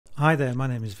Hi there, my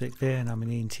name is Vic Veer and I'm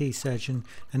an ENT surgeon,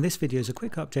 and this video is a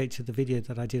quick update to the video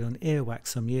that I did on earwax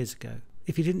some years ago.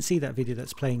 If you didn't see that video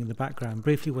that's playing in the background,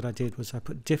 briefly what I did was I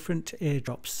put different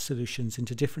eardrops solutions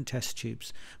into different test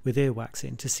tubes with earwax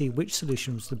in to see which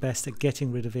solution was the best at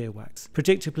getting rid of earwax.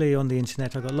 Predictably on the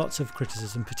internet I got lots of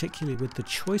criticism, particularly with the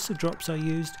choice of drops I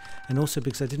used and also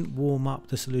because I didn't warm up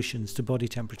the solutions to body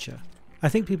temperature. I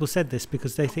think people said this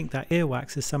because they think that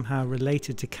earwax is somehow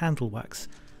related to candle wax,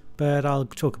 but I'll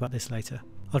talk about this later.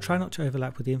 I'll try not to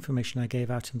overlap with the information I gave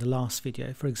out in the last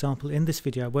video. For example, in this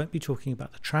video I won't be talking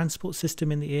about the transport system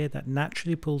in the ear that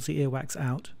naturally pulls the earwax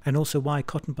out, and also why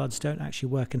cotton buds don't actually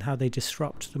work and how they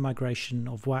disrupt the migration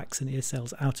of wax and ear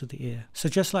cells out of the ear. So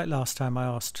just like last time, I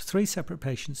asked 3 separate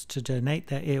patients to donate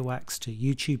their earwax to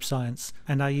YouTube Science,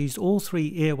 and I used all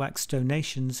 3 earwax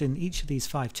donations in each of these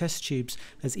 5 test tubes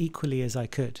as equally as I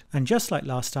could. And just like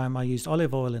last time, I used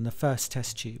olive oil in the first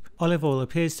test tube. Olive oil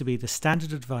appears to be the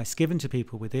standard advice given to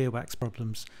people with earwax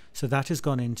problems, so that has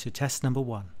gone into test number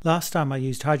 1. Last time I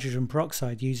used hydrogen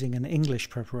peroxide using an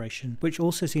English preparation, which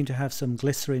also seemed to have some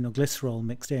glycerine or glycerol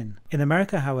mixed in. In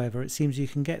America, however, it seems you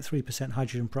can get 3%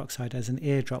 hydrogen peroxide as an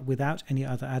eardrop without any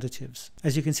other additives.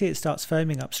 As you can see, it starts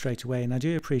foaming up straight away, and I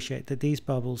do appreciate that these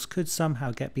bubbles could somehow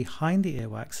get behind the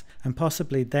earwax, and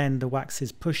possibly then the wax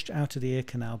is pushed out of the ear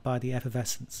canal by the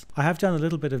effervescence. I have done a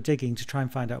little bit of digging to try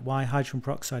and find out why hydrogen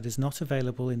peroxide is not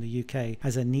available in the UK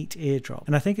as a neat eardrop,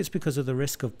 and I think it's because of the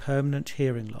risk of permanent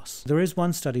hearing loss. There is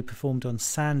one study performed on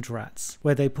sand rats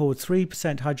where they poured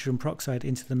 3% hydrogen peroxide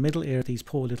into the middle ear of these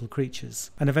poor little creatures,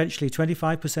 and eventually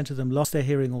 25% of them lost their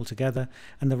hearing altogether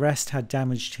and the rest had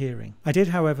damaged hearing. I did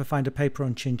however find a paper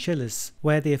on chinchillas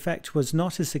where the effect was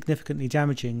not as significantly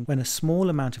damaging when a small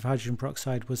amount of hydrogen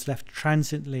peroxide was left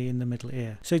transiently in the middle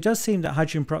ear. So it does seem that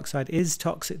hydrogen peroxide is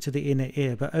toxic to the inner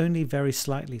ear, but only very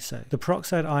slightly so. The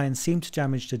peroxide ions seem to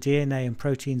damage the DNA and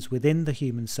proteins within the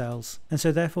human cells, and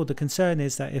so therefore the concern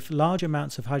is that if large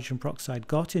amounts of hydrogen peroxide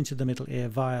got into the middle ear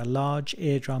via large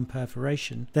eardrum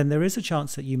perforation, then there is a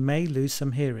chance that you may lose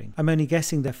some hearing. I'm only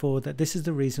guessing therefore that this is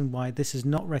the reason why this is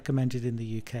not recommended in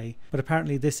the UK, but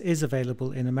apparently this is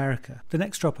available in America. The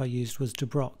next drop I used was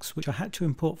debrox, which I had to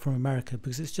import from America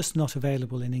because it's just not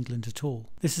available in England at all.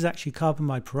 This is actually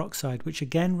carbamide peroxide, which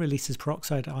again releases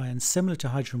peroxide ions similar to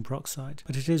hydrogen peroxide,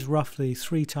 but it is roughly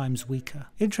 3 times weaker.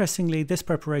 Interestingly, this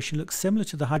preparation looks similar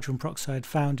to the hydrogen peroxide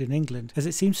found in England, as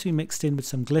it seems to be mixed in with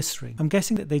some glycerin. I'm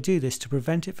guessing that they do this to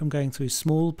prevent it from going through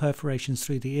small perforations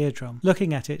through the eardrum.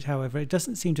 Looking at it, however, it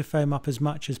doesn't seem to foam up as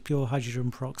much as pure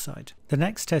hydrogen peroxide. The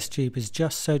next test tube is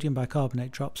just sodium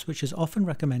bicarbonate drops, which is often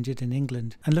recommended in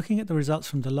England, and looking at the results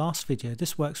from the last video,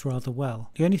 this works rather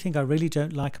well. The only thing I really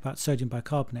don't like about sodium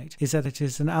bicarbonate is that it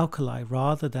is an alkali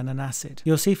rather than an acid.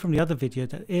 You'll see from the other video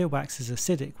that earwax is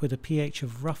acidic with a pH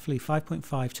of roughly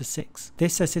 5.5 to 6.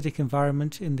 This acidic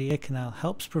environment in the ear canal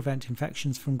helps prevent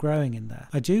infections from growing in there.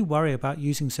 I do worry about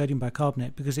using sodium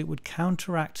bicarbonate because it would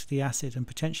counteract the acid and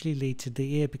potentially lead to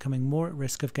the ear becoming more at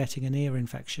risk of getting an ear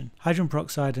infection. Hydrogen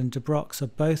peroxide and debrox are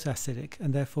both acidic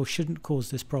and therefore shouldn't cause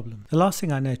this problem. The last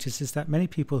thing I notice is that many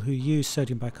people who use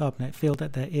sodium bicarbonate feel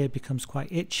that their ear becomes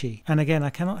quite itchy, and again I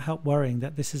cannot help worrying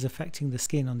that this is affecting the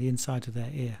skin on the inside of their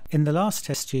ear. In the last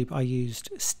test tube I used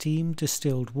steam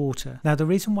distilled water. Now the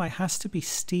reason why it has to be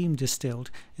steam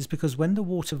distilled is because when the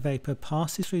water vapor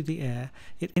passes through the air,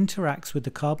 it interacts with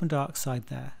the carbon dioxide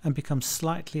there and becomes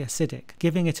slightly acidic,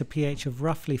 giving it a pH of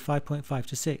roughly 5.5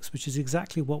 to 6, which is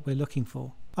exactly what we're looking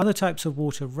for. Other types of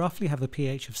water roughly have a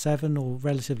pH of 7 or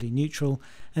relatively neutral,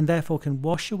 and therefore can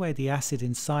wash away the acid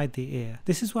inside the ear.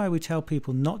 This is why we tell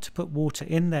people not to put water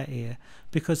in their ear,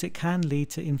 because it can lead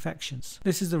to infections.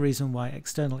 This is the reason why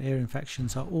external ear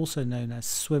infections are also known as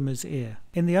swimmer's ear.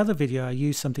 In the other video I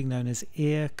used something known as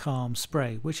ear calm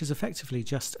spray, which is effectively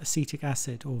just acetic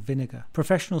acid or vinegar.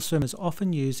 Professional swimmers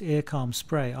often use ear calm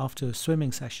spray after a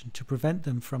swimming session to prevent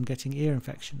them from getting ear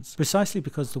infections, precisely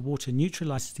because the water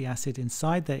neutralizes the acid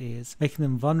inside their ears, making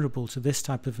them vulnerable to this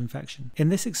type of infection. In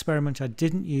this experiment I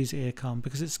didn't use ear calm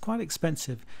because it's quite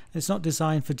expensive and it's not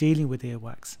designed for dealing with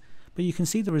earwax, but you can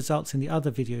see the results in the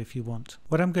other video if you want.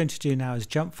 What I'm going to do now is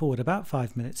jump forward about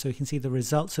 5 minutes so you can see the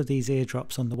results of these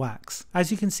eardrops on the wax.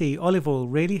 As you can see, olive oil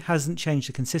really hasn't changed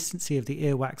the consistency of the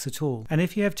earwax at all, and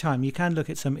if you have time you can look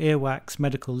at some earwax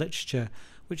medical literature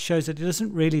which shows that it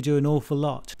doesn't really do an awful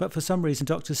lot, but for some reason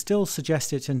doctors still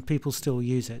suggest it and people still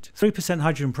use it. 3%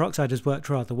 hydrogen peroxide has worked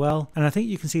rather well, and I think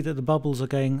you can see that the bubbles are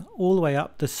going all the way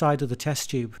up the side of the test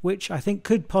tube, which I think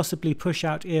could possibly push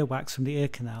out earwax from the ear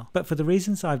canal. But for the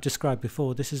reasons I've described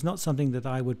before, this is not something that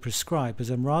I would prescribe, as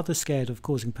I'm rather scared of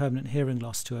causing permanent hearing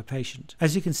loss to a patient.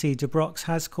 As you can see, debrox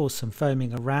has caused some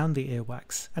foaming around the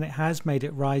earwax, and it has made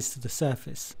it rise to the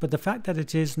surface, but the fact that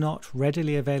it is not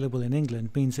readily available in England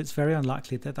means it's very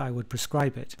unlikely that I would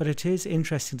prescribe it, but it is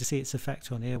interesting to see its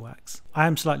effect on earwax. I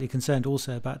am slightly concerned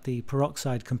also about the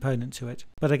peroxide component to it,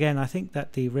 but again I think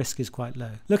that the risk is quite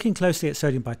low. Looking closely at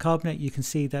sodium bicarbonate, you can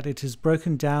see that it has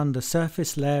broken down the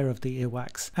surface layer of the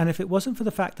earwax, and if it wasn't for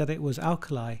the fact that it was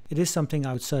alkali, it is something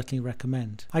I would certainly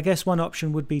recommend. I guess one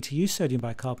option would be to use sodium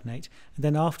bicarbonate and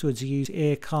then afterwards use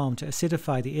ear calm to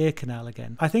acidify the ear canal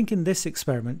again. I think in this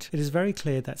experiment it is very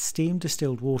clear that steam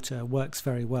distilled water works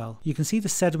very well. You can see the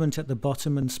sediment at the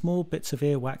bottom and small bits of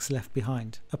earwax left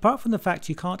behind. Apart from the fact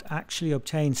you can't actually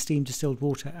obtain steam distilled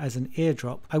water as an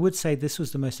eardrop, I would say this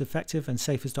was the most effective and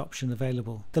safest option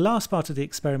available. The last part of the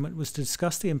experiment was to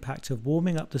discuss the impact of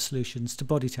warming up the solutions to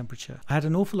body temperature. I had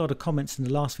an awful lot of comments in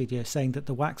the last video saying that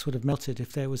the wax would have melted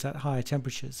if there was at higher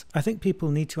temperatures. I think people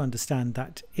need to understand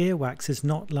that earwax is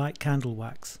not like candle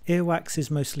wax. Earwax is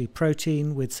mostly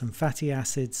protein with some fatty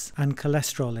acids and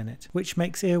cholesterol in it, which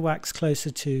makes earwax closer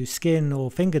to skin or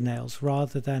fingernails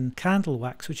rather than candle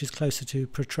wax, which is closer to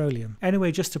petroleum.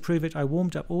 Anyway, just to prove it, I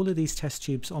warmed up all of these test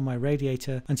tubes on my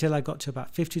radiator until I got to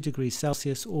about 50 degrees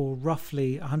Celsius or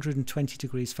roughly 120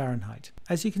 degrees Fahrenheit.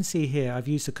 As you can see here, I've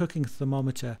used a cooking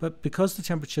thermometer, but because the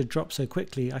temperature dropped so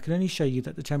quickly, I can only show you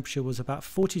that the temperature was about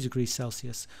 40 degrees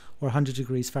Celsius or 100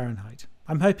 degrees Fahrenheit.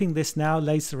 I'm hoping this now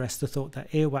lays to rest the thought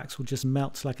that earwax will just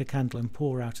melt like a candle and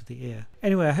pour out of the ear.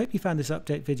 Anyway, I hope you found this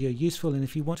update video useful, and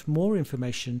if you want more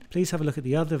information, please have a look at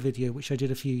the other video which I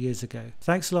did a few years ago.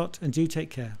 Thanks a lot and do take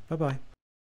care. Bye bye.